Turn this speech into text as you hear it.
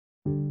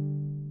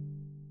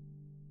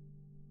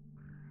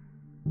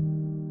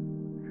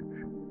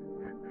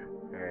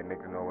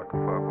niggas know what the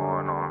fuck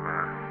going on,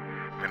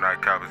 man. Midnight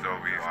Cop is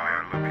over east,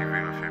 man. Lil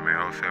PV shit,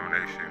 man.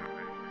 078 shit.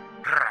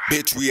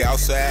 Bitch, we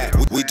outside.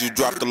 We just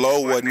dropped the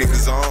low, what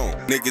niggas on.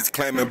 Niggas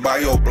claiming buy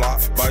your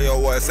block. Buy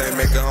your ass ain't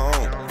make it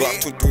home. Block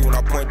 2-3 when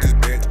I point this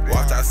bitch.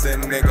 Watch I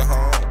send a nigga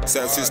home.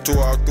 762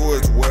 all through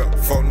as well.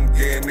 Before them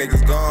getting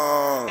niggas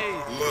gone.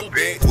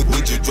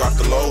 We just dropped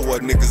the low,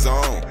 what niggas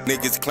on.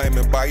 Niggas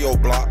claiming buy your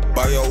block.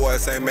 Buy your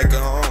ass ain't make it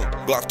home.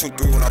 Block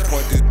 2-3 when I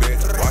point this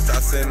bitch. Watch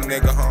I send a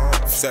nigga home.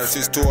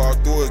 762 all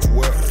through as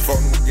well. Before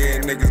them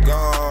getting niggas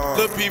gone.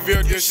 Lil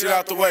PV get shit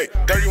out the way.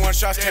 31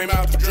 shots came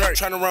out the Drake.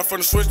 Tryna run from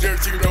the switch,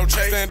 Derek Team don't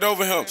chase. Stand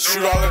over him,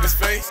 shoot all at his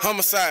face.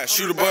 Homicide,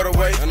 shoot a butt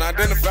away.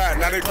 Unidentified,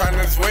 now they trying to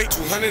his weight.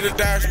 200 to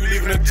dash, we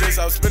leaving the chase.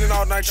 I was spending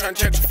all night trying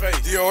to catch your face.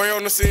 DOA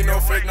on the scene, no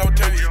fake, no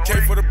tape.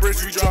 GK for the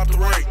bridge, we dropped the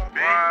rate.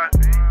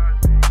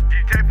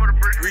 GK for the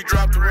bridge, we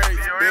dropped the rate.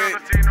 DOA on the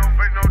scene, no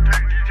fake, no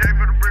tape. GK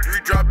for the bridge, we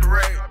dropped the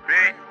rate.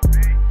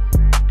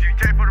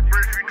 GK for the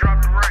bridge, we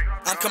dropped the rate.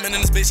 I'm coming in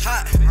this bitch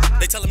hot.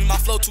 They telling me my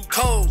flow too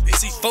cold.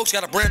 See, folks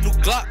got a brand new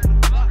Glock,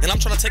 and I'm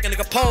tryna take a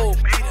nigga pole.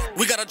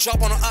 We got a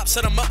drop on her op,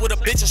 set him up with a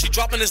bitch, and she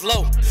dropping his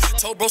low.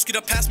 Told broski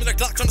to pass me the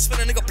Glock, tryna spin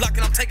a nigga block,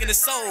 and I'm taking his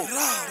soul.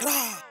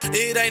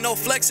 It ain't no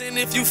flexing,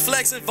 if you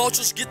flexing,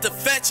 vultures get to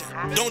fetching.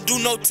 Don't do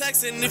no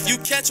texting, if you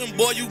catch him,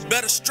 boy, you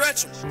better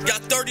stretch him.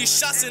 Got 30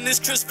 shots in this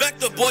Chris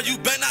Vector, boy, you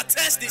better not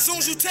test it. Soon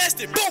as you test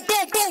it, boom,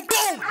 boom, boom,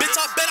 boom, bitch,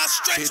 I bet I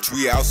stretch it. Bitch,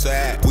 we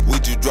outside. We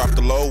just dropped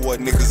the low, what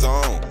niggas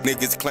on.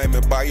 Niggas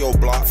claiming buy your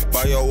block.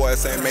 Buy your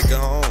ass ain't make it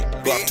home.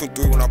 Block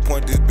 2-3 when I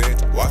point this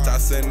bitch. Watch I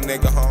send a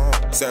nigga home.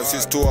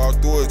 762 all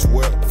through as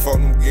well. Before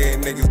them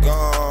getting niggas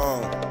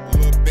gone.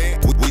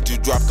 We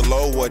just dropped the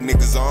low, what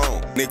niggas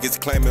on. Niggas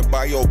claiming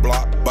buy your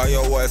block. Buy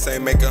your ass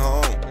ain't make it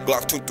home.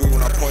 Block 2-3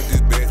 when I point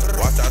this bitch.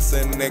 Watch I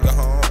send a nigga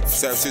home.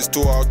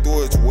 762 all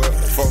through as well.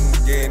 Before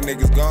them getting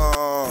niggas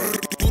gone.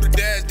 Do the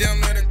dash,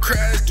 damn let it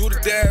crash. Do the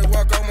dash,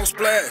 walk almost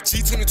splash.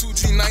 G22,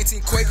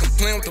 G19, quake em.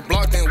 Playing with the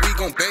block, then we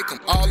gon' bake em.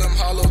 All them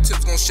hollow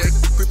tips gon' shake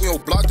em. Creep on your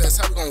block, that's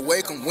how we gon'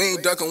 wake em. We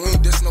ain't ducking, we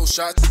ain't dissing no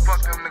shots.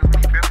 Fuck them niggas,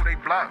 we been who they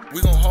block.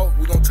 We gon' hope,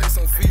 we gon' take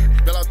some feet.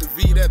 Bail out the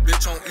V, that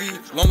bitch on E.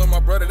 Long live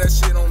my brother, that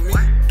shit on me.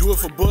 Do it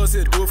for Buzz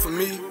here, do it for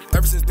me.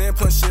 Ever since then,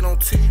 punch shit on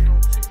T.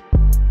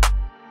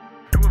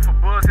 Do it for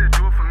Buzz here,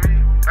 do it for me.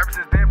 Ever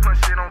since then, punch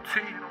shit on T.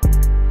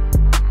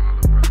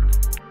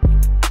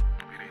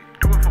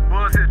 Do it for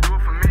Buzz here, do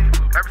it for me.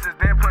 Ever since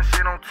then, punch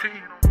shit on T.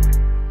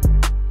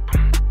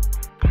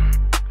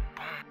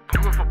 Do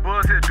it for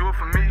Buzz here, do it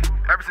for me.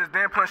 Ever since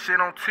then, punch shit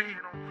on T.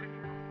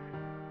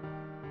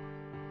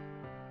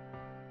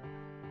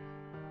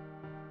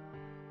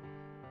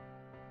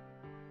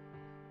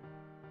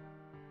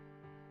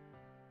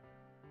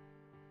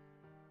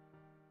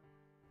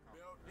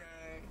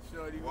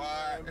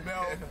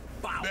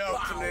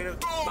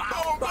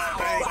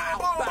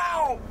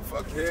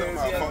 Fuck you talking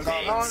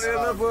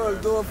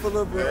about? Do it for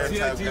Lil Bud.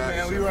 TLG,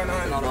 man, we run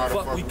on.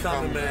 Fuck, we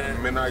coming,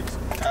 man. Midnight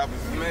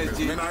Savage.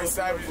 Midnight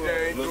Savage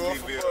Day. Do it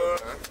for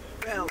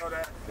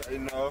Bud. They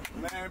know.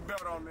 Man,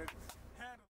 belt on niggas.